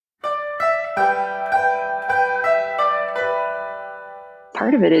Part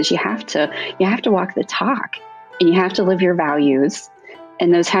of it is you have to walk the talk, and you have to live your values,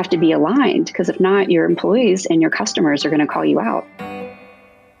 and those have to be aligned, because if not, your employees and your customers are going to call you out.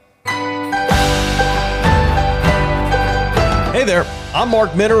 Hey there, I'm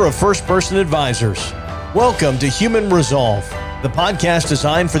Mark Minner of First Person Advisors. Welcome to Human Resolve, the podcast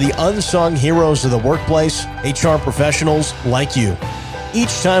designed for the unsung heroes of the workplace, HR professionals like you.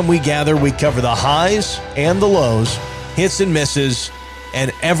 Each time we gather, we cover the highs and the lows, hits and misses,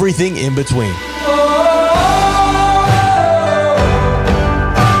 and everything in between.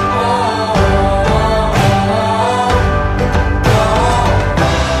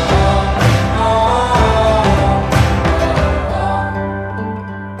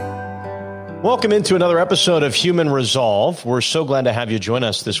 Welcome into another episode of Human Resolve. We're so glad to have you join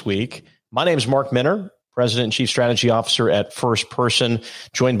us this week. My name is Mark Minner, President and Chief Strategy Officer at First Person,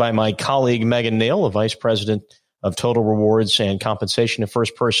 joined by my colleague Megan Nail, a Vice President of Total Rewards and Compensation at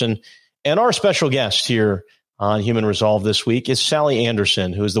First Person. And our special guest here on Human Resolve this week is Sally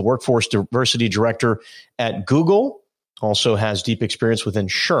Anderson, who is the Workforce Diversity Director at Google, also has deep experience within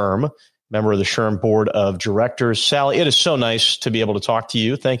SHRM, member of the SHRM Board of Directors. Sally, it is so nice to be able to talk to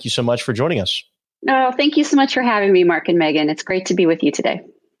you. Thank you so much for joining us. Oh, thank you so much for having me, Mark and Megan. It's great to be with you today.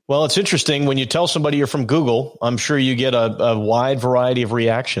 Well, it's interesting. When you tell somebody you're from Google, I'm sure you get a wide variety of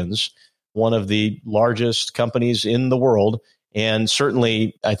reactions. One of the largest companies in the world. And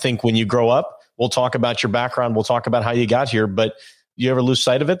certainly, I think when you grow up, we'll talk about your background. We'll talk about how you got here. But do you ever lose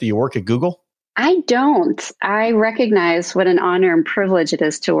sight of it that you work at Google? I don't. I recognize what an honor and privilege it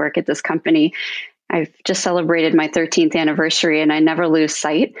is to work at this company. I've just celebrated my 13th anniversary, and I never lose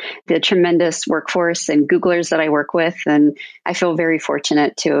sight the tremendous workforce and Googlers that I work with. And I feel very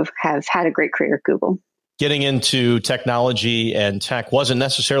fortunate to have had a great career at Google. Getting into technology and tech wasn't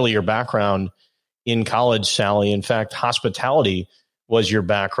necessarily your background in college, Sally. In fact, hospitality was your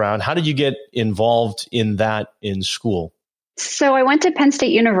background. How did you get involved in that in school? So I went to Penn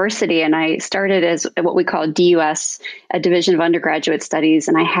State University, and I started as what we call DUS, a Division of Undergraduate Studies.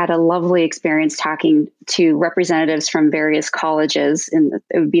 And I had a lovely experience talking to representatives from various colleges, and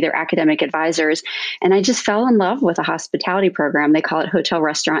it would be their academic advisors. And I just fell in love with a hospitality program. They call it Hotel,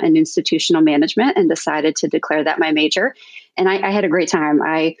 Restaurant, and Institutional Management, and decided to declare that my major. And I had a great time.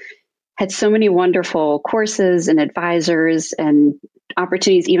 I had so many wonderful courses and advisors and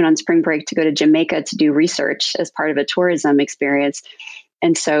opportunities, even on spring break, to go to Jamaica to do research as part of a tourism experience.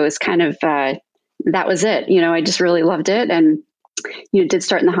 And so it's kind of, that was it. I just really loved it. And, did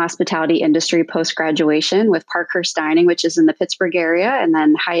start in the hospitality industry post-graduation with Parkhurst Dining, which is in the Pittsburgh area, and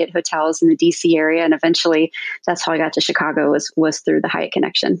then Hyatt Hotels in the DC area. And eventually that's how I got to Chicago was through the Hyatt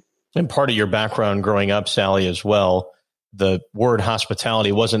connection. And part of your background growing up, Sally, as well, the word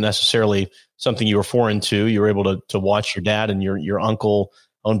hospitality wasn't necessarily something you were foreign to. You were able to watch your dad and your uncle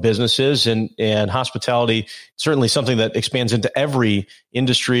own businesses, and hospitality, certainly something that expands into every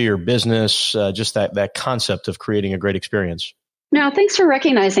industry or business, just that concept of creating a great experience. No, thanks for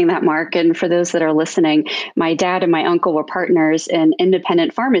recognizing that, Mark. And for those that are listening, my dad and my uncle were partners in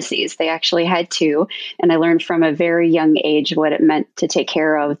independent pharmacies. They actually had two. And I learned from a very young age what it meant to take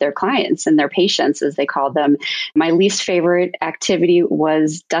care of their clients and their patients, as they called them. My least favorite activity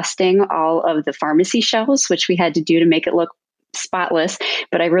was dusting all of the pharmacy shelves, which we had to do to make it look spotless.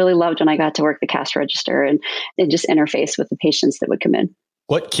 But I really loved when I got to work the cash register and just interface with the patients that would come in.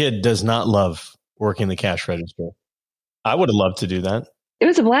 What kid does not love working the cash register? I would have loved to do that. It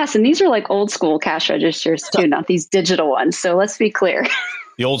was a blast. And these are like old school cash registers too, not these digital ones. So let's be clear.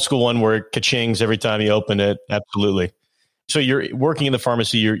 The old school one where it ka-chings every time you open it. Absolutely. So you're working in the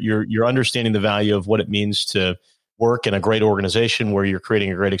pharmacy. You're understanding the value of what it means to work in a great organization where you're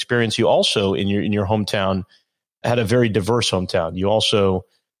creating a great experience. You also, in your hometown, had a very diverse hometown. You also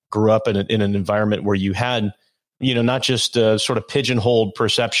grew up in an environment where you had, not just a sort of pigeonholed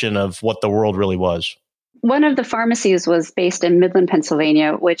perception of what the world really was. One of the pharmacies was based in Midland,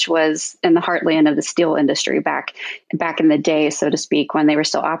 Pennsylvania, which was in the heartland of the steel industry back in the day, so to speak, when they were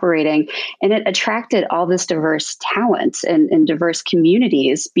still operating. And it attracted all this diverse talent and diverse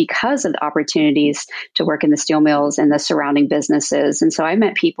communities because of the opportunities to work in the steel mills and the surrounding businesses. And so I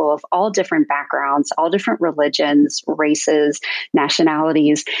met people of all different backgrounds, all different religions, races,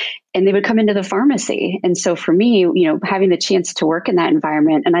 nationalities, and they would come into the pharmacy. And so for me, having the chance to work in that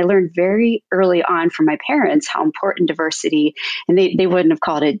environment, and I learned very early on from my parents how important diversity, and they wouldn't have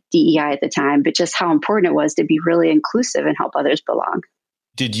called it DEI at the time, but just how important it was to be really inclusive and help others belong.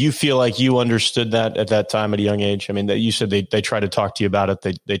 Did you feel like you understood that at that time at a young age? I mean, that you said they tried to talk to you about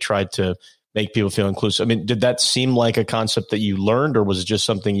it. They tried to make people feel inclusive. I mean, did that seem like a concept that you learned, or was it just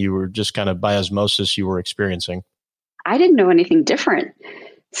something you were just kind of by osmosis you were experiencing? I didn't know anything different.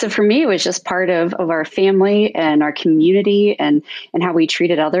 So for me, it was just part of our family and our community and how we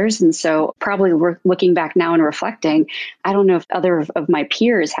treated others. And so probably we're looking back now and reflecting, I don't know if other of my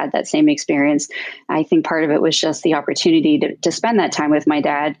peers had that same experience. I think part of it was just the opportunity to spend that time with my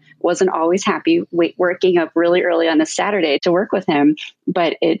dad. Wasn't always happy working up really early on a Saturday to work with him,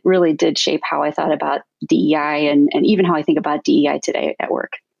 but it really did shape how I thought about DEI and even how I think about DEI today at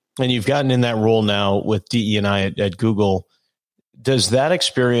work. And you've gotten in that role now with DE&I at Google. Does that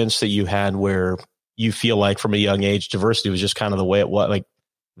experience that you had where you feel like from a young age, diversity was just kind of the way it was, like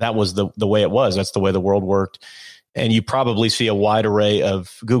that was the way it was, that's the way the world worked. And you probably see a wide array of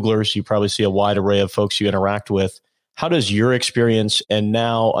Googlers, you probably see a wide array of folks you interact with. How does your experience and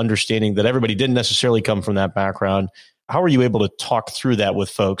now understanding that everybody didn't necessarily come from that background, how are you able to talk through that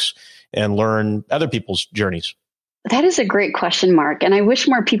with folks and learn other people's journeys? That is a great question, Mark. And I wish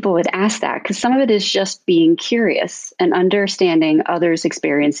more people would ask that, because some of it is just being curious and understanding others'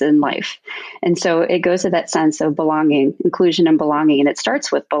 experience in life. And so it goes to that sense of belonging, inclusion and belonging. And it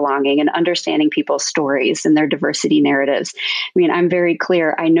starts with belonging and understanding people's stories and their diversity narratives. I mean, I'm very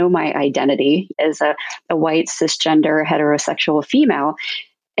clear. I know my identity as a white, cisgender, heterosexual female.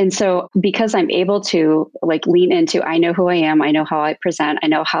 And so because I'm able to lean into, I know who I am, I know how I present, I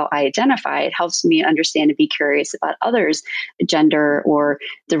know how I identify, it helps me understand and be curious about others' gender or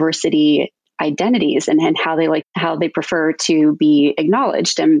diversity identities and how they prefer to be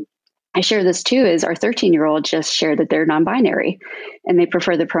acknowledged. And I share this too, is our 13-year-old just shared that they're non-binary and they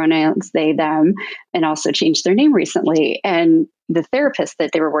prefer the pronouns they, them, and also changed their name recently. And the therapist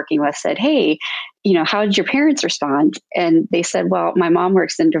that they were working with said, hey, how did your parents respond? And they said, well, my mom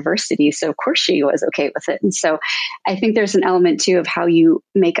works in diversity, so of course she was okay with it. And so I think there's an element too of how you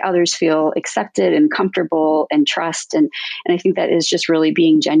make others feel accepted and comfortable and trust. And I think that is just really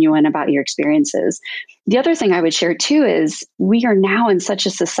being genuine about your experiences. The other thing I would share too is we are now in such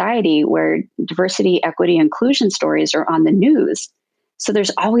a society where diversity, equity, inclusion stories are on the news. So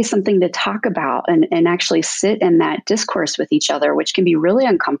there's always something to talk about and actually sit in that discourse with each other, which can be really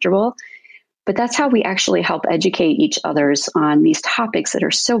uncomfortable. But that's how we actually help educate each others on these topics that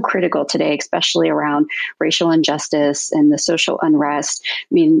are so critical today, especially around racial injustice and the social unrest.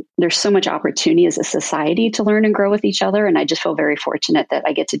 I mean, there's so much opportunity as a society to learn and grow with each other. And I just feel very fortunate that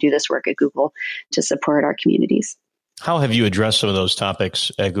I get to do this work at Google to support our communities. How have you addressed some of those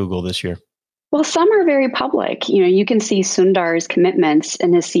topics at Google this year? Well, some are very public. You can see Sundar's commitments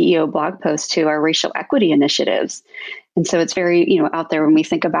in his CEO blog post to our racial equity initiatives. And so it's very, out there when we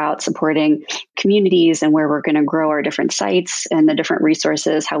think about supporting communities and where we're going to grow our different sites and the different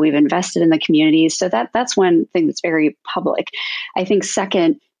resources, how we've invested in the communities. So that's one thing that's very public. I think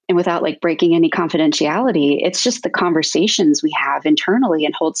second, and without breaking any confidentiality, it's just the conversations we have internally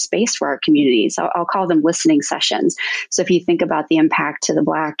and hold space for our communities. I'll call them listening sessions. So if you think about the impact to the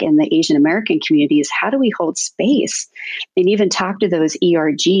Black and the Asian American communities, how do we hold space and even talk to those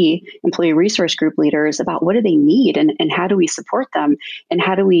ERG, employee resource group leaders, about what do they need and how do we support them and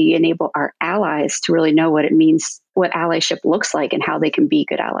how do we enable our allies to really know what it means, what allyship looks like and how they can be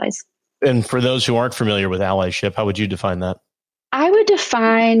good allies. And for those who aren't familiar with allyship, how would you define that? I would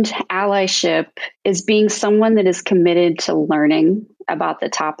define allyship as being someone that is committed to learning about the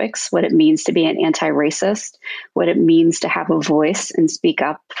topics, what it means to be an anti-racist, what it means to have a voice and speak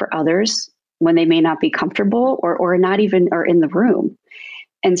up for others when they may not be comfortable or not even are in the room.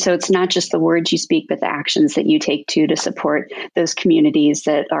 And so it's not just the words you speak, but the actions that you take to support those communities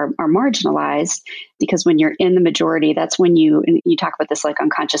that are marginalized. Because when you're in the majority, that's when you talk about this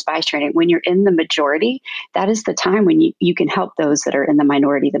unconscious bias training. When you're in the majority, that is the time when you can help those that are in the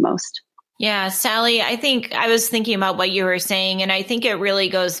minority the most. Yeah, Sally, I think I was thinking about what you were saying, and I think it really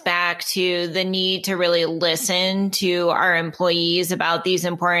goes back to the need to really listen to our employees about these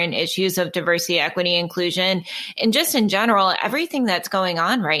important issues of diversity, equity, inclusion, and just in general, everything that's going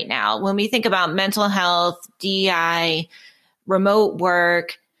on right now. When we think about mental health, DEI, remote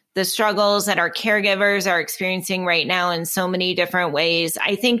work, the struggles that our caregivers are experiencing right now in so many different ways,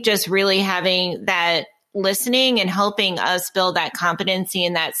 I think just really having that listening and helping us build that competency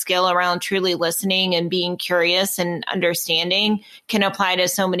and that skill around truly listening and being curious and understanding can apply to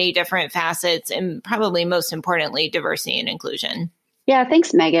so many different facets and probably most importantly, diversity and inclusion. Yeah,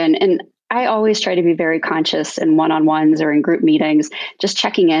 thanks, Megan. And I always try to be very conscious in one-on-ones or in group meetings, just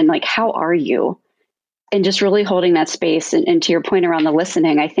checking in, how are you? And just really holding that space. And to your point around the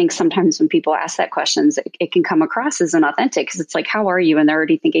listening, I think sometimes when people ask that questions, it can come across as inauthentic because it's how are you? And they're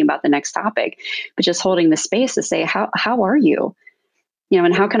already thinking about the next topic. But just holding the space to say, how are you?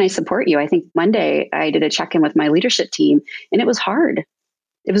 And how can I support you? I think Monday I did a check-in with my leadership team, and it was hard.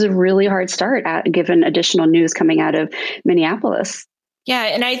 It was a really hard start given additional news coming out of Minneapolis. Yeah.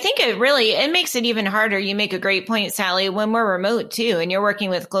 And I think it makes it even harder. You make a great point, Sally, when we're remote too, and you're working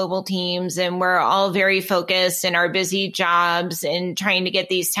with global teams and we're all very focused in our busy jobs and trying to get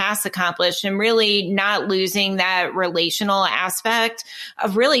these tasks accomplished and really not losing that relational aspect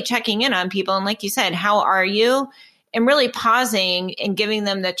of really checking in on people. And like you said, how are you? And really pausing and giving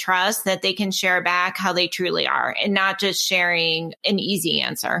them the trust that they can share back how they truly are and not just sharing an easy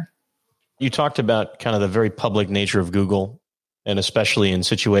answer. You talked about kind of the very public nature of Google, and especially in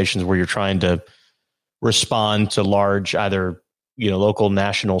situations where you're trying to respond to large, either, local,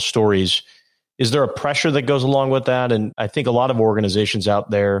 national stories. Is there a pressure that goes along with that? And I think a lot of organizations out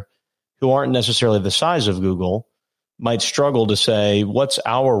there who aren't necessarily the size of Google might struggle to say, what's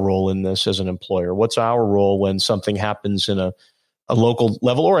our role in this as an employer? What's our role when something happens in a local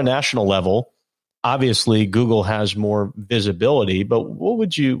level or a national level? Obviously, Google has more visibility, but what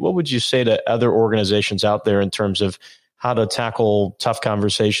would you say to other organizations out there in terms of how to tackle tough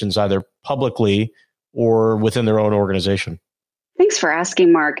conversations either publicly or within their own organization? Thanks for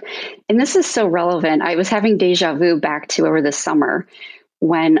asking, Mark. And this is so relevant. I was having deja vu back to over the summer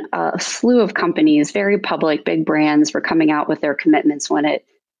when a slew of companies, very public, big brands, were coming out with their commitments when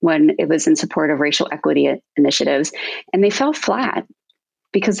it was in support of racial equity initiatives, and they fell flat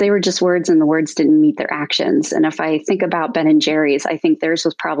because they were just words and the words didn't meet their actions. And if I think about Ben and Jerry's, I think theirs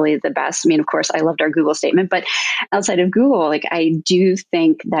was probably the best. I mean, of course, I loved our Google statement, but outside of Google, I do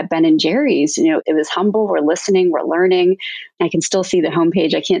think that Ben and Jerry's, it was humble. We're listening, we're learning. I can still see the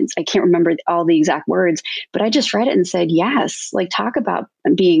homepage. I can't remember all the exact words, but I just read it and said, yes, talk about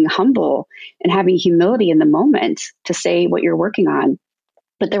being humble and having humility in the moment to say what you're working on.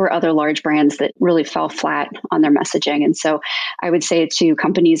 But there were other large brands that really fell flat on their messaging. And so I would say to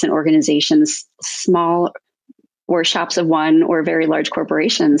companies and organizations, small or shops of one or very large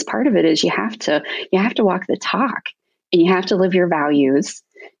corporations, part of it is you have to walk the talk and you have to live your values.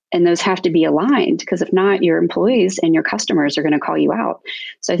 And those have to be aligned, because if not, your employees and your customers are going to call you out.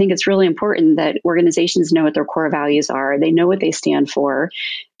 So I think it's really important that organizations know what their core values are. They know what they stand for.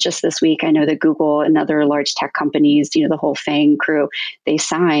 Just this week, I know that Google and other large tech companies, the whole FANG crew, they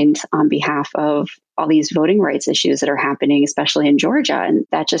signed on behalf of all these voting rights issues that are happening, especially in Georgia. And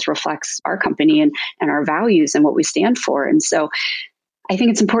that just reflects our company and our values and what we stand for. And so I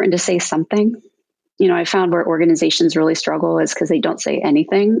think it's important to say something. I found where organizations really struggle is because they don't say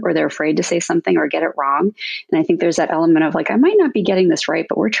anything, or they're afraid to say something or get it wrong. And I think there's that element of I might not be getting this right,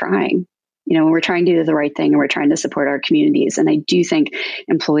 but we're trying. We're trying to do the right thing and we're trying to support our communities. And I do think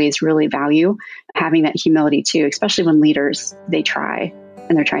employees really value having that humility too, especially when leaders, they try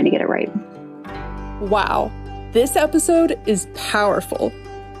and they're trying to get it right. Wow, this episode is powerful.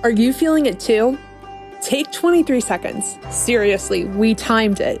 Are you feeling it too? Take 23 seconds. Seriously, we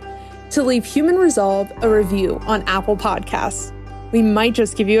timed it. To leave Human Resolve a review on Apple Podcasts. We might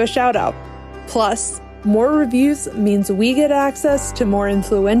just give you a shout out. Plus, more reviews means we get access to more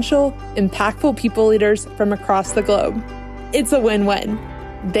influential, impactful people leaders from across the globe. It's a win-win.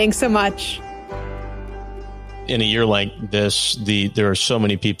 Thanks so much. In a year like this, there are so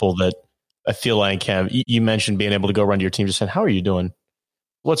many people that I feel like you mentioned being able to go around to your team just saying, how are you doing?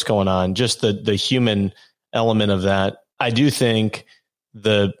 What's going on? Just the human element of that. I do think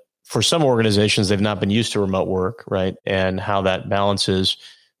for some organizations, they've not been used to remote work, right? And how that balances.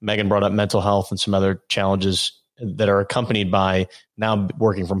 Megan brought up mental health and some other challenges that are accompanied by now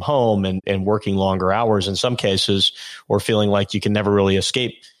working from home and working longer hours in some cases, or feeling like you can never really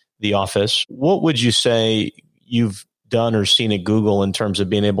escape the office. What would you say you've done or seen at Google in terms of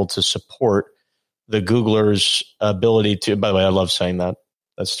being able to support the Googlers' ability to, by the way, I love saying that.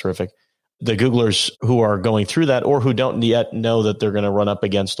 That's terrific. The Googlers who are going through that or who don't yet know that they're going to run up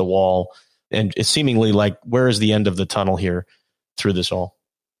against a wall, and it's seemingly where is the end of the tunnel here through this all?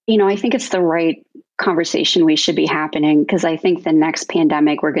 I think it's the right conversation we should be happening, because I think the next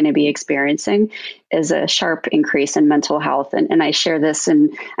pandemic we're going to be experiencing is a sharp increase in mental health. And I share this,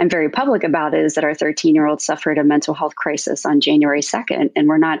 and I'm very public about it, is that our 13-year-old suffered a mental health crisis on January 2nd, and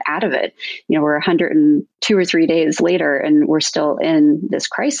we're not out of it. We're 102 or 3 days later, and we're still in this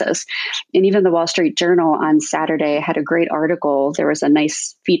crisis. And even the Wall Street Journal on Saturday had a great article. There was a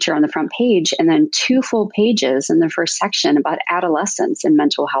nice feature on the front page, and then 2 full pages in the first section about adolescents and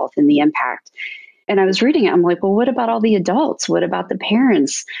mental health and the impact. And I was reading it. I'm like, well, what about all the adults? What about the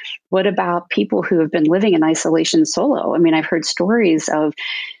parents? What about people who have been living in isolation solo? I mean, I've heard stories of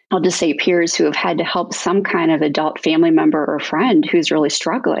I'll just say peers who have had to help some kind of adult family member or friend who's really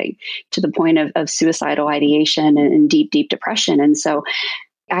struggling to the point of suicidal ideation and deep, deep depression. And so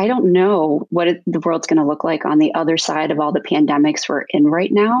I don't know what the world's going to look like on the other side of all the pandemics we're in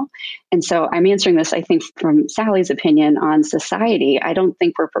right now. And so I'm answering this, I think, from Sally's opinion on society. I don't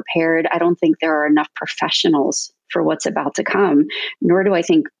think we're prepared. I don't think there are enough professionals for what's about to come, nor do I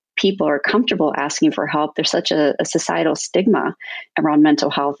think people are comfortable asking for help. There's such a societal stigma around mental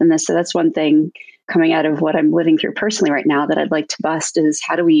health. And so that's one thing coming out of what I'm living through personally right now that I'd like to bust is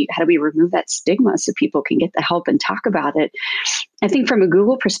how do we remove that stigma so people can get the help and talk about it? I think from a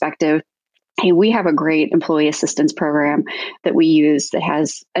Google perspective, hey, we have a great employee assistance program that we use that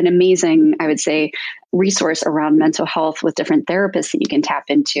has an amazing, I would say, resource around mental health with different therapists that you can tap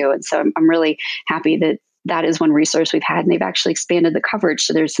into. And so I'm really happy that is one resource we've had, and they've actually expanded the coverage.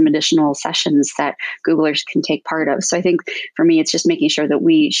 So there's some additional sessions that Googlers can take part of. So I think for me, it's just making sure that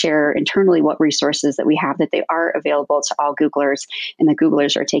we share internally what resources that we have, that they are available to all Googlers and that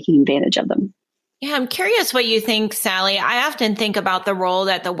Googlers are taking advantage of them. Yeah, I'm curious what you think, Sally. I often think about the role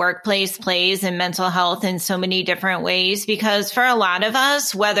that the workplace plays in mental health in so many different ways, because for a lot of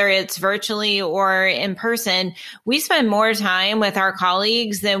us, whether it's virtually or in person, we spend more time with our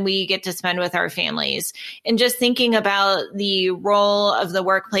colleagues than we get to spend with our families. And just thinking about the role of the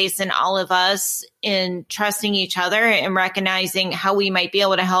workplace and all of us in trusting each other and recognizing how we might be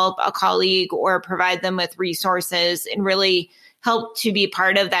able to help a colleague or provide them with resources and really help to be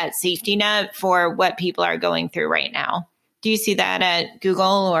part of that safety net for what people are going through right now. Do you see that at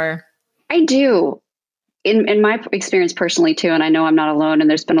Google or? I do. In my experience personally too, and I know I'm not alone, and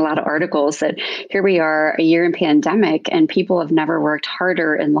there's been a lot of articles that here we are a year in pandemic and people have never worked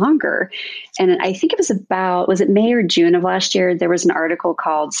harder and longer. And I think was it May or June of last year, there was an article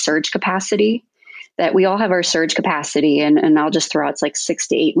called Surge Capacity, that we all have our surge capacity, and I'll just throw out, it's like 6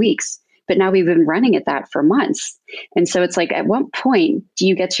 to 8 weeks. But now we've been running at that for months. And so it's like, at what point do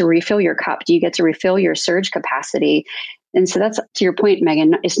you get to refill your cup? Do you get to refill your surge capacity? And so that's, to your point,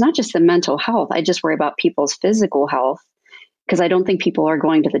 Megan, it's not just the mental health. I just worry about people's physical health, because I don't think people are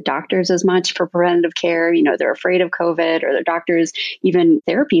going to the doctors as much for preventative care. You know, they're afraid of COVID, or their doctors, even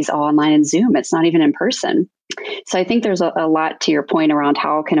therapy's all online and Zoom. It's not even in person. So I think there's a lot to your point around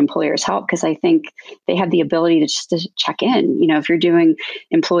how can employers help, because I think they have the ability to just to check in. You know, if you're doing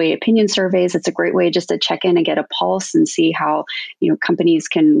employee opinion surveys, it's a great way just to check in and get a pulse and see how, you know, companies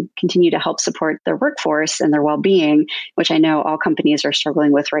can continue to help support their workforce and their well-being, which I know all companies are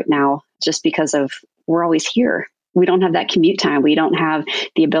struggling with right now, just because of we're always here. We don't have that commute time. We don't have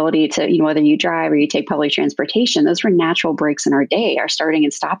the ability to, you know, whether you drive or you take public transportation, those were natural breaks in our day, our starting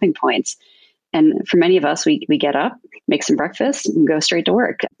and stopping points. And for many of us, we get up, make some breakfast, and go straight to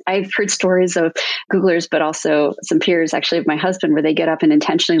work. I've heard stories of Googlers, but also some peers, actually, of my husband, where they get up and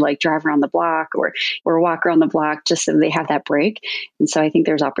intentionally like drive around the block or walk around the block just so they have that break. And so I think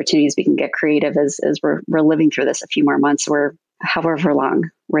there's opportunities we can get creative as we're living through this a few more months, or however long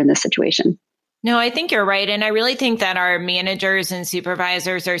we're in this situation. No, I think you're right. And I really think that our managers and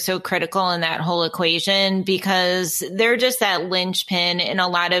supervisors are so critical in that whole equation, because they're just that linchpin in a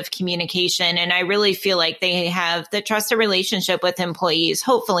lot of communication. And I really feel like they have the trusted relationship with employees,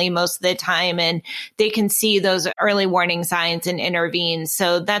 hopefully most of the time, and they can see those early warning signs and intervene.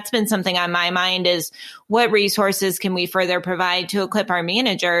 So that's been something on my mind, is what resources can we further provide to equip our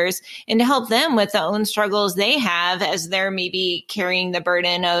managers and to help them with the own struggles they have as they're maybe carrying the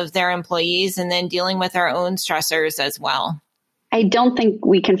burden of their employees and then dealing with our own stressors as well. I don't think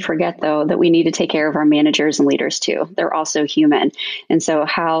we can forget, though, that we need to take care of our managers and leaders too. They're also human. And so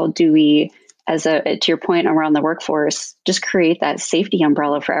how do we, to your point around the workforce, just create that safety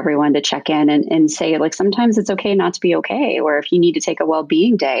umbrella for everyone to check in and say, like, sometimes it's okay not to be okay, or if you need to take a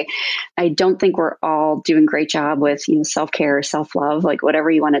well-being day. I don't think we're all doing a great job with, you know, self-care, self-love, like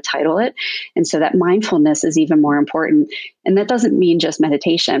whatever you want to title it. And so that mindfulness is even more important. And that doesn't mean just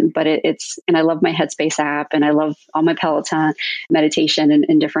meditation, but it's, and I love my Headspace app, and I love all my Peloton meditation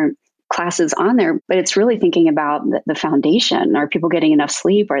and different classes on there, but it's really thinking about the foundation. Are people getting enough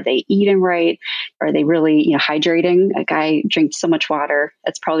sleep? Are they eating right? Are they really, you know, hydrating? Like, I drink so much water.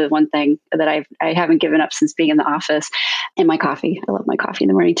 That's probably the one thing that I haven't given up since being in the office. And my coffee. I love my coffee in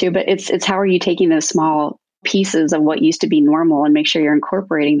the morning too. But it's how are you taking those small pieces of what used to be normal and make sure you're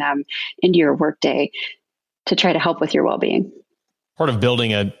incorporating them into your workday to try to help with your well-being. Part of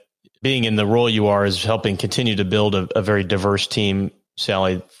being in the role you are is helping continue to build a very diverse team,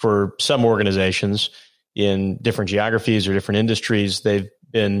 Sally. For some organizations in different geographies or different industries, they've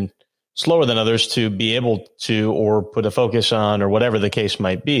been slower than others to be able to, or put a focus on, or whatever the case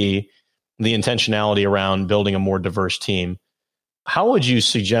might be, the intentionality around building a more diverse team. How would you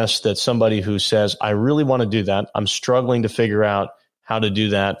suggest that somebody who says, I really want to do that, I'm struggling to figure out how to do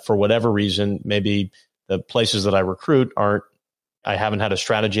that for whatever reason, maybe the places that I recruit I haven't had a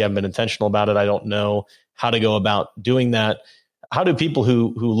strategy, I haven't been intentional about it, I don't know how to go about doing that. How do people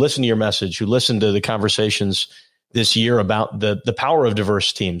who listen to your message, who listen to the conversations this year about the power of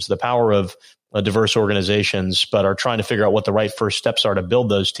diverse teams, the power of diverse organizations, but are trying to figure out what the right first steps are to build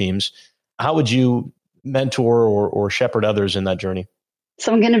those teams, how would you mentor or shepherd others in that journey?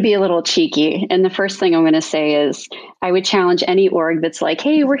 So I'm going to be a little cheeky. And the first thing I'm going to say is I would challenge any org that's like,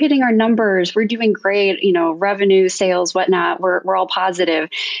 hey, we're hitting our numbers. We're doing great, revenue, sales, whatnot. We're all positive.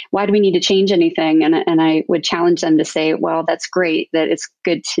 Why do we need to change anything? And I would challenge them to say, well, that's great that it's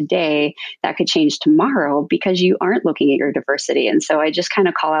good today. That could change tomorrow because you aren't looking at your diversity. And so I just kind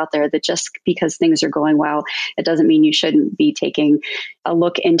of call out there that just because things are going well, it doesn't mean you shouldn't be taking a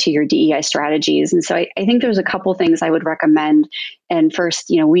look into your DEI strategies. And so I think there's a couple things I would recommend. And first,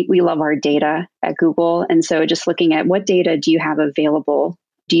 we love our data at Google. And so just looking at what data do you have available?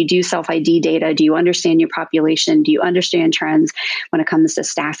 Do you do self-ID data? Do you understand your population? Do you understand trends when it comes to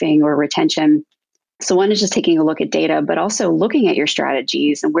staffing or retention? So one is just taking a look at data, but also looking at your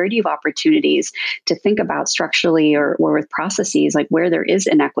strategies and where do you have opportunities to think about structurally or with processes, like where there is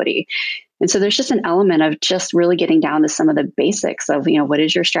inequity. And so there's just an element of just really getting down to some of the basics of, what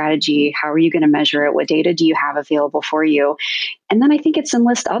is your strategy? How are you going to measure it? What data do you have available for you? And then I think it's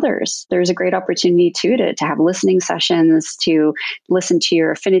enlist others. There's a great opportunity too to have listening sessions, to listen to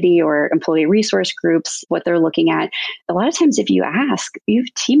your affinity or employee resource groups, what they're looking at. A lot of times if you ask, you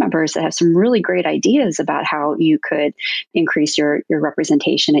have team members that have some really great ideas about how you could increase your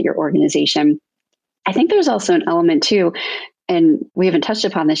representation at your organization. I think there's also an element too, and we haven't touched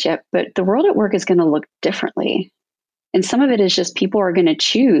upon this yet, but the world at work is going to look differently. And some of it is just people are going to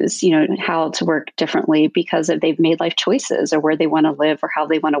choose, how to work differently because they've made life choices or where they want to live or how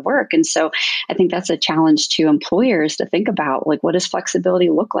they want to work. And so I think that's a challenge to employers to think about, like, what does flexibility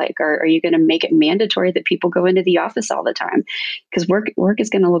look like? Or are you going to make it mandatory that people go into the office all the time? Because work is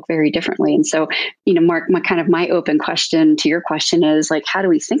going to look very differently. And so, Mark, my open question to your question is, like, how do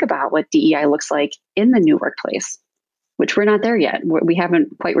we think about what DEI looks like in the new workplace? Which we're not there yet. We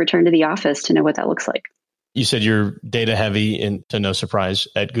haven't quite returned to the office to know what that looks like. You said you're data heavy, and to no surprise,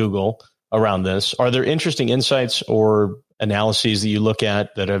 at Google around this. Are there interesting insights or analyses that you look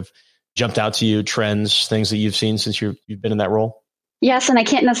at that have jumped out to you, trends, things that you've seen since you've been in that role? Yes, and I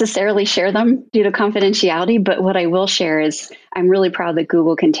can't necessarily share them due to confidentiality, but what I will share is I'm really proud that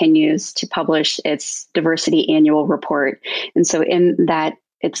Google continues to publish its diversity annual report. And so in that,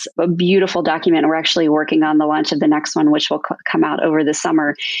 it's a beautiful document. We're actually working on the launch of the next one, which will come out over the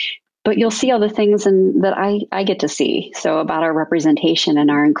summer. But you'll see all the things that I get to see. So about our representation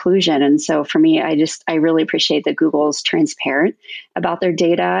and our inclusion. And so for me, I really appreciate that Google's transparent about their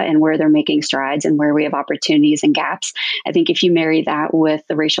data and where they're making strides and where we have opportunities and gaps. I think if you marry that with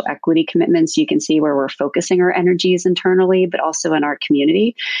the racial equity commitments, you can see where we're focusing our energies internally, but also in our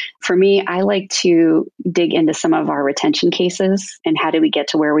community. For me, I like to dig into some of our retention cases and how do we get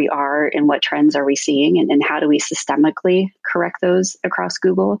to where we are and what trends are we seeing and how do we systemically correct those across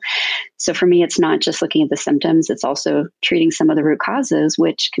Google. So for me, it's not just looking at the symptoms, it's also treating some of the root causes,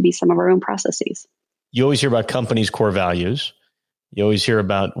 which could be some of our own processes. You always hear about companies' core values. You always hear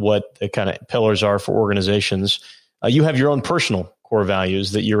about what the kind of pillars are for organizations. You have your own personal core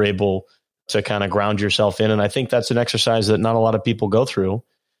values that you're able to kind of ground yourself in. And I think that's an exercise that not a lot of people go through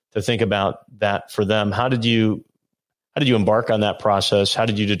to think about that for them. How did you embark on that process? How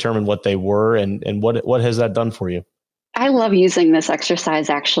did you determine what they were and what has that done for you? I love using this exercise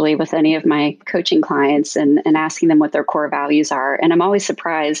actually with any of my coaching clients and asking them what their core values are. And I'm always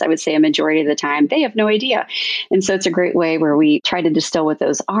surprised. I would say a majority of the time, they have no idea. And so it's a great way where we try to distill what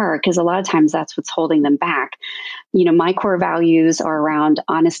those are, because a lot of times that's what's holding them back. My core values are around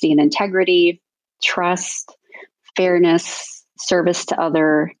honesty and integrity, trust, fairness, service to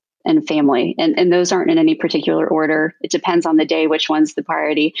other, and family. And those aren't in any particular order. It depends on the day, which one's the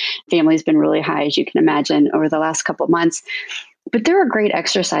priority. Family's been really high, as you can imagine, over the last couple of months. But there are great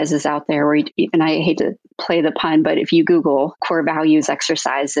exercises out there where, and I hate to play the pun, but if you Google core values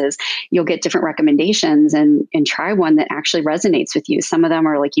exercises, you'll get different recommendations and try one that actually resonates with you. Some of them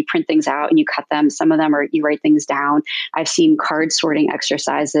are like you print things out and you cut them. Some of them are you write things down. I've seen card sorting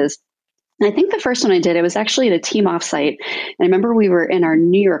exercises. And I think the first one I did, it was actually at a team offsite. And I remember we were in our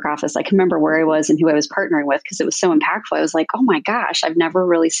New York office. I can remember where I was and who I was partnering with because it was so impactful. I was like, oh my gosh, I've never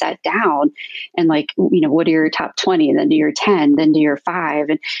really sat down and what are your top 20? And then do your 10, then do your 5.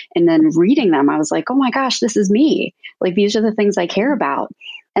 And then reading them, I was like, oh my gosh, this is me. Like, these are the things I care about.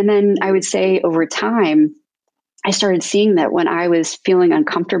 And then I would say over time, I started seeing that when I was feeling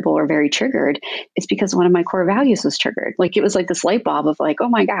uncomfortable or very triggered, it's because one of my core values was triggered. Like it was like this light bulb of like, oh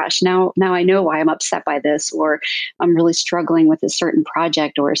my gosh, now I know why I'm upset by this, or I'm really struggling with a certain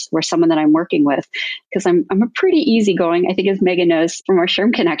project or someone that I'm working with, because I'm a pretty easygoing. I think as Megan knows from our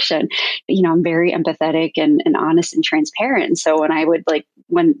SHRM connection, I'm very empathetic and honest and transparent. And so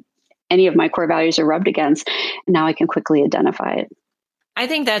when any of my core values are rubbed against, now I can quickly identify it. I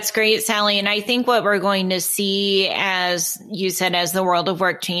think that's great, Sally. And I think what we're going to see, as you said, as the world of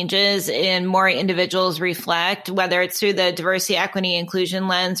work changes and more individuals reflect, whether it's through the diversity, equity, inclusion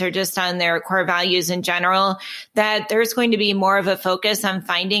lens or just on their core values in general, that there's going to be more of a focus on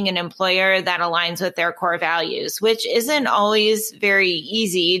finding an employer that aligns with their core values, which isn't always very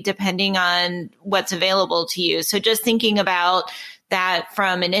easy depending on what's available to you. So just thinking about that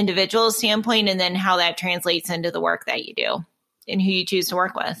from an individual standpoint and then how that translates into the work that you do and who you choose to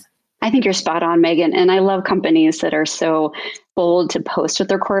work with. I think you're spot on, Megan. And I love companies that are so bold to post what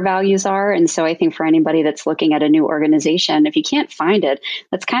their core values are. And so I think for anybody that's looking at a new organization, if you can't find it,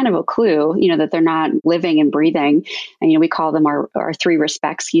 that's kind of a clue, that they're not living and breathing. And, we call them our three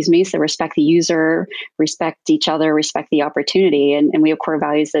respects, So respect the user, respect each other, respect the opportunity. And we have core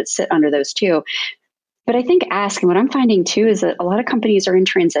values that sit under those too. But I think and what I'm finding too is that a lot of companies are in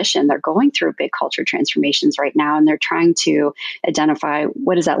transition. They're going through big culture transformations right now, and they're trying to identify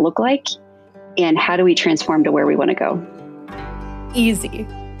what does that look like and how do we transform to where we want to go. Easy.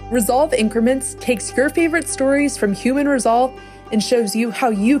 Resolve Increments takes your favorite stories from Human Resolve and shows you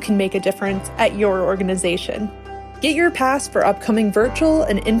how you can make a difference at your organization. Get your pass for upcoming virtual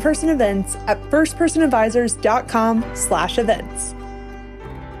and in-person events at firstpersonadvisors.com/events.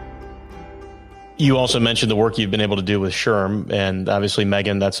 You also mentioned the work you've been able to do with SHRM, and obviously,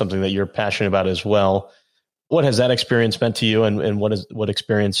 Megan, that's something that you're passionate about as well. What has that experience meant to you, and what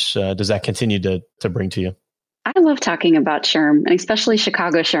experience does that continue to bring to you? I love talking about SHRM, and especially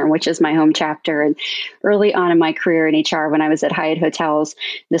Chicago SHRM, which is my home chapter. And early on in my career in HR, when I was at Hyatt Hotels,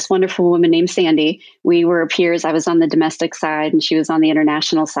 this wonderful woman named Sandy, we were peers. I was on the domestic side and she was on the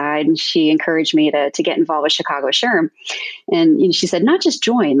international side. And she encouraged me to get involved with Chicago SHRM. And she said, not just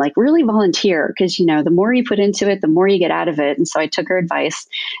join, like really volunteer, because, the more you put into it, the more you get out of it. And so I took her advice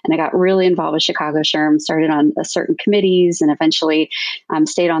and I got really involved with Chicago SHRM, started on certain committees and eventually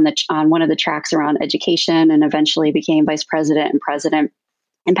stayed on one of the tracks around education and eventually became vice president and president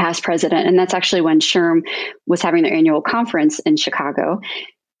and past president. And that's actually when SHRM was having their annual conference in Chicago.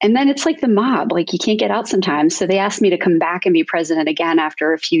 And then it's like the mob, like you can't get out sometimes. So they asked me to come back and be president again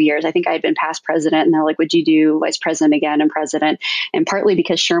after a few years. I think I had been past president and they're like, would you do vice president again and president? And partly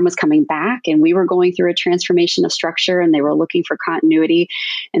because SHRM was coming back and we were going through a transformation of structure and they were looking for continuity.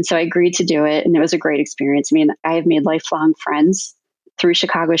 And so I agreed to do it. And it was a great experience. I mean, I have made lifelong friends through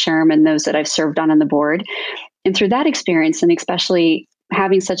Chicago SHRM and those that I've served on the board. And through that experience, and especially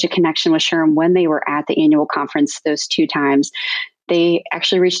having such a connection with SHRM when they were at the annual conference those two times, they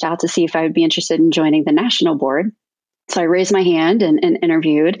actually reached out to see if I would be interested in joining the national board. So I raised my hand and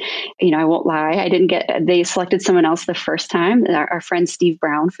interviewed. I won't lie, they selected someone else the first time, our friend Steve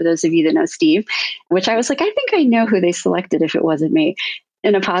Brown, for those of you that know Steve, which I was like, I think I know who they selected if it wasn't me,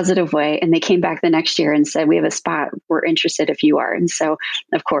 in a positive way. And they came back the next year and said, we have a spot. We're interested if you are. And so,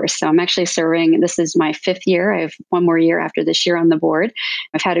 of course, I'm actually serving. This is my 5th year. I have one more year after this year on the board.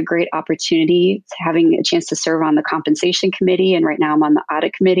 I've had a great opportunity having a chance to serve on the compensation committee. And right now I'm on the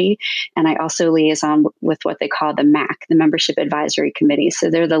audit committee. And I also liaison with what they call the MAC, the Membership Advisory Committee. So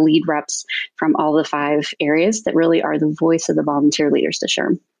they're the lead reps from all the 5 areas that really are the voice of the volunteer leaders to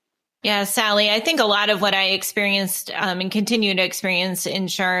SHRM. Yeah, Sally, I think a lot of what I experienced and continue to experience in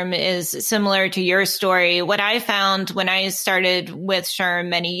SHRM is similar to your story. What I found when I started with SHRM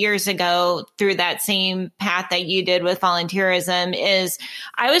many years ago through that same path that you did with volunteerism is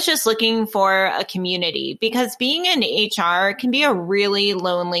I was just looking for a community, because being in HR can be a really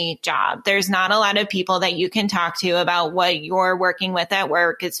lonely job. There's not a lot of people that you can talk to about what you're working with at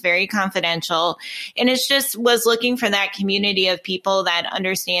work. It's very confidential. And it's just was looking for that community of people that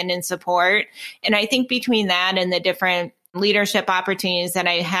understand and support. And I think between that and the different leadership opportunities that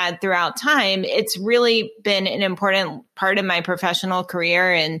I had throughout time, it's really been an important part of my professional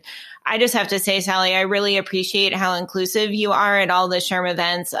career. And I just have to say, Sally, I really appreciate how inclusive you are at all the SHRM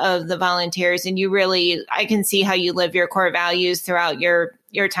events of the volunteers. And I can see how you live your core values throughout your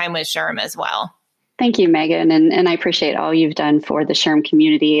time with SHRM as well. Thank you, Megan. And I appreciate all you've done for the SHRM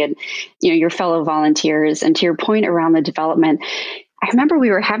community and, your fellow volunteers. And to your point around the development, I remember we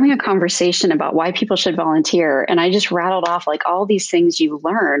were having a conversation about why people should volunteer. And I just rattled off like all these things you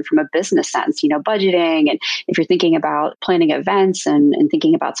learn from a business sense, budgeting. And if you're thinking about planning events and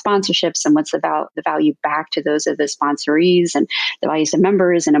thinking about sponsorships and what's the value back to those of the sponsorees and the values of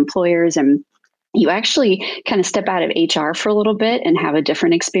members and employers. And you actually kind of step out of HR for a little bit and have a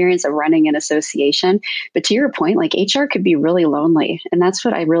different experience of running an association. But to your point, like HR could be really lonely. And that's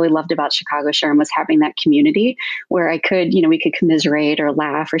what I really loved about Chicago SHRM was having that community where I could, we could commiserate or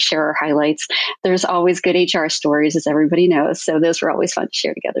laugh or share our highlights. There's always good HR stories, as everybody knows. So those were always fun to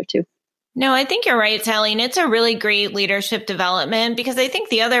share together too. No, I think you're right, Sally. And it's a really great leadership development because I think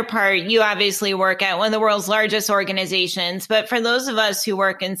the other part, you obviously work at one of the world's largest organizations, but for those of us who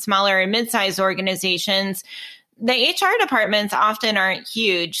work in smaller and mid-sized organizations, the HR departments often aren't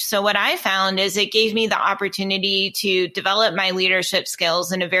huge. So what I found is it gave me the opportunity to develop my leadership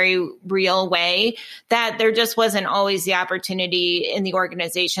skills in a very real way that there just wasn't always the opportunity in the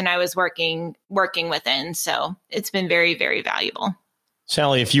organization I was working within. So it's been very, very valuable.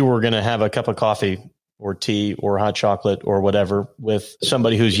 Sally, if you were going to have a cup of coffee or tea or hot chocolate or whatever with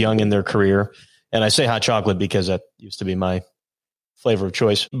somebody who's young in their career, and I say hot chocolate because that used to be my flavor of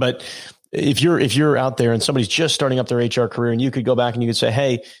choice, but if you're out there and somebody's just starting up their HR career and you could go back and you could say,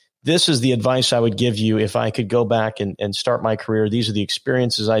 hey, this is the advice I would give you if I could go back and start my career. These are the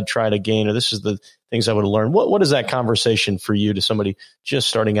experiences I'd try to gain, or this is the things I would learn. What is that conversation for you to somebody just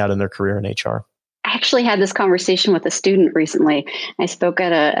starting out in their career in HR? I actually had this conversation with a student recently. I spoke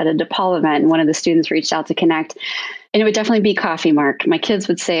at a DePaul event, and one of the students reached out to connect. And it would definitely be coffee, Mark. My kids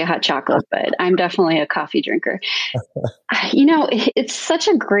would say hot chocolate, but I'm definitely a coffee drinker. It's such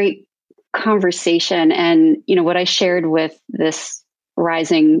a great conversation. And, what I shared with this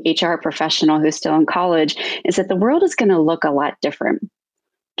rising HR professional who's still in college is that the world is going to look a lot different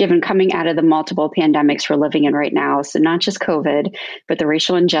given coming out of the multiple pandemics we're living in right now. So not just COVID, but the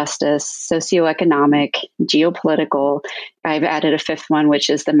racial injustice, socioeconomic, geopolitical. I've added a fifth one, which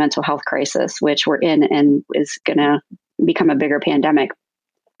is the mental health crisis, which we're in and is going to become a bigger pandemic.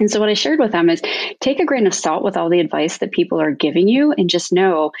 And so what I shared with them is take a grain of salt with all the advice that people are giving you and just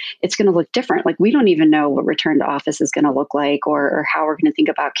know it's going to look different. Like we don't even know what return to office is going to look like or how we're going to think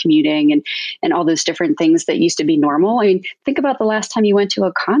about commuting and all those different things that used to be normal. I mean, think about the last time you went to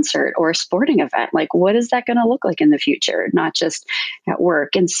a concert or a sporting event. Like what is that going to look like in the future, not just at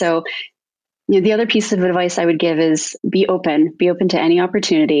work? And so the other piece of advice I would give is be open to any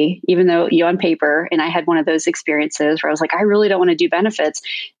opportunity, even though on paper, and I had one of those experiences where I was like, I really don't want to do benefits,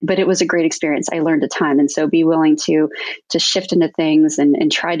 but it was a great experience. I learned a ton. And so be willing to shift into things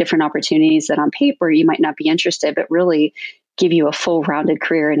and try different opportunities that on paper you might not be interested, but really give you a full rounded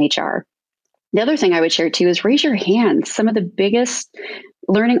career in HR. The other thing I would share too is raise your hand. Some of the biggest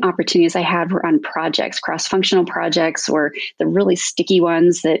learning opportunities I had were on projects, cross-functional projects, or the really sticky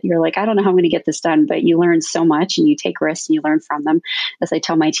ones that you're like, I don't know how I'm going to get this done, but you learn so much and you take risks and you learn from them. As I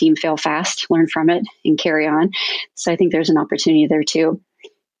tell my team, fail fast, learn from it, and carry on. So I think there's an opportunity there too.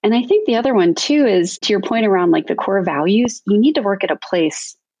 And I think the other one too is to your point around like the core values, you need to work at a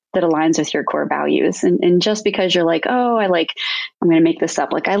place that aligns with your core values. And just because you're like, I'm going to make this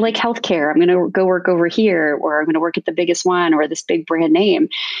up. Like I like healthcare. I'm going to go work over here, or I'm going to work at the biggest one or this big brand name.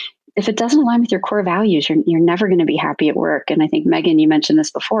 If it doesn't align with your core values, you're never going to be happy at work. And I think Megan, you mentioned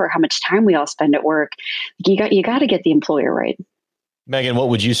this before, how much time we all spend at work. You got to get the employer right. Megan, what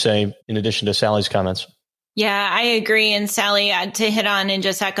would you say in addition to Sally's comments? Yeah, I agree. And Sally, to hit on and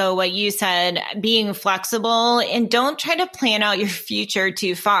just echo what you said, being flexible and don't try to plan out your future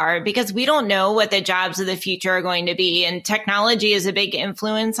too far because we don't know what the jobs of the future are going to be. And technology is a big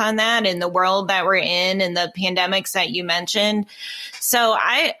influence on that in the world that we're in and the pandemics that you mentioned. So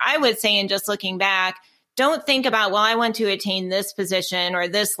I would say, and just looking back, don't think about, I want to attain this position or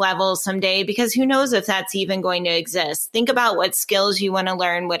this level someday, because who knows if that's even going to exist. Think about what skills you want to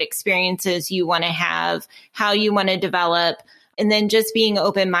learn, what experiences you want to have, how you want to develop, and then just being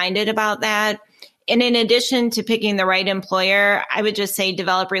open-minded about that. And in addition to picking the right employer, I would just say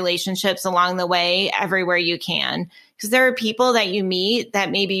develop relationships along the way everywhere you can. Because there are people that you meet that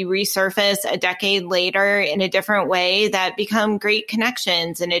maybe resurface a decade later in a different way that become great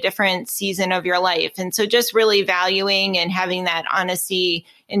connections in a different season of your life. And so just really valuing and having that honesty,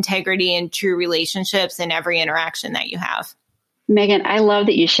 integrity, and true relationships in every interaction that you have. Megan, I love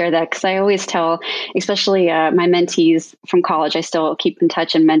that you share that because I always tell, especially my mentees from college, I still keep in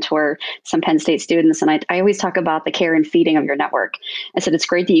touch and mentor some Penn State students. And I always talk about the care and feeding of your network. I said, it's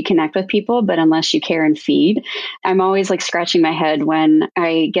great that you connect with people, but unless you care and feed, I'm always like scratching my head when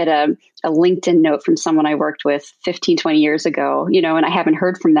I get a LinkedIn note from someone I worked with 15, 20 years ago, and I haven't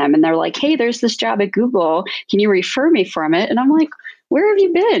heard from them. And they're like, hey, there's this job at Google. Can you refer me from it? And I'm like, where have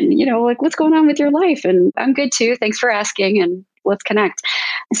you been? Like, what's going on with your life? And I'm good too. Thanks for asking. And let's connect.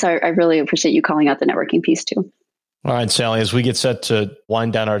 So I really appreciate you calling out the networking piece too. All right, Sally, as we get set to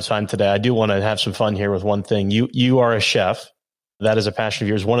wind down our time today, I do want to have some fun here with one thing. You are a chef. That is a passion of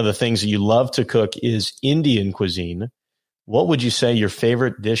yours. One of the things that you love to cook is Indian cuisine. What would you say your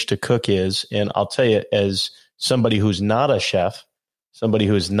favorite dish to cook is? And I'll tell you, as somebody who's not a chef, somebody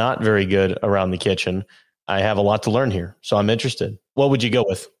who is not very good around the kitchen, I have a lot to learn here. So I'm interested. What would you go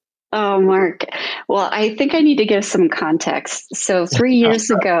with? Oh, Mark. Well, I think I need to give some context. So 3 years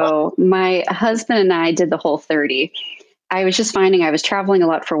ago, my husband and I did the Whole30. I was just finding I was traveling a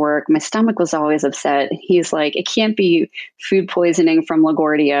lot for work. My stomach was always upset. He's like, it can't be food poisoning from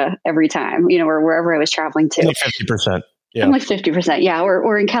LaGuardia every time, or wherever I was traveling to. Like 50%. Yeah. I'm like 50%. Yeah.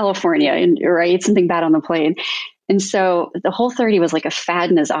 Or in California, or I ate something bad on the plane. And so the Whole30 was like a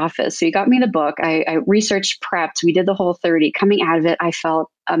fad in his office. So he got me the book. I researched, prepped. We did the Whole30. Coming out of it, I felt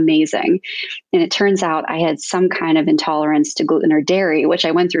amazing. And it turns out I had some kind of intolerance to gluten or dairy, which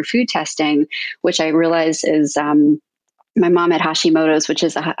I went through food testing, which I realized is my mom had Hashimoto's, which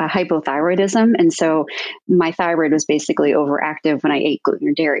is a hypothyroidism. And so my thyroid was basically overactive when I ate gluten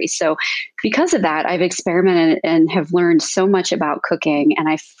or dairy. So because of that, I've experimented and have learned so much about cooking. And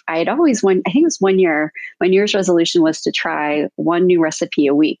I had always, I think it was 1 year, my New Year's resolution was to try one new recipe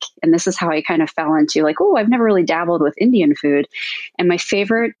a week. And this is how I kind of fell into like, oh, I've never really dabbled with Indian food. And my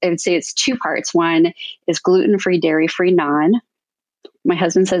favorite, I would say it's two parts. One is gluten-free, dairy-free naan. My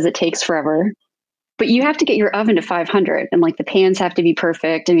husband says it takes forever. But you have to get your oven to 500 and like the pans have to be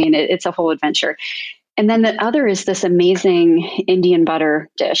perfect. I mean, it's a whole adventure. And then the other is this amazing Indian butter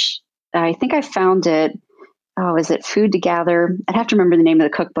dish. I think I found it. Oh, is it Food to Gather? I'd have to remember the name of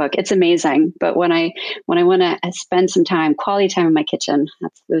the cookbook. It's amazing. But when I want to spend some time, quality time in my kitchen,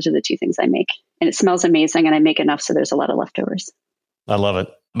 those are the two things I make. And it smells amazing and I make enough so there's a lot of leftovers. I love it.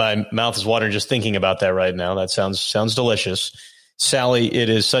 My mouth is watering just thinking about that right now. That sounds delicious. Sally, it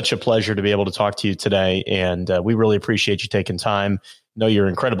is such a pleasure to be able to talk to you today, and we really appreciate you taking time. I know you're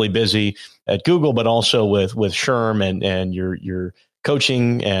incredibly busy at Google, but also with SHRM and your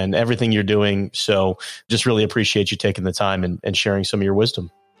coaching and everything you're doing. So just really appreciate you taking the time and sharing some of your wisdom.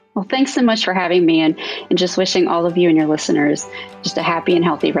 Well, thanks so much for having me and just wishing all of you and your listeners just a happy and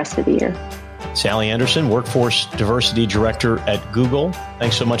healthy rest of the year. Sally Anderson, Workforce Diversity Director at Google.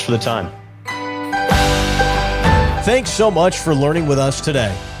 Thanks so much for the time. Thanks so much for learning with us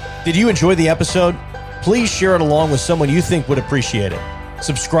today. Did you enjoy the episode? Please share it along with someone you think would appreciate it.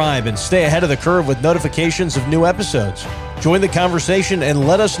 Subscribe and stay ahead of the curve with notifications of new episodes. Join the conversation and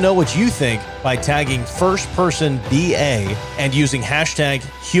let us know what you think by tagging FirstPersonBA and using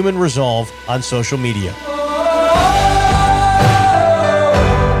 #HumanResolve on social media.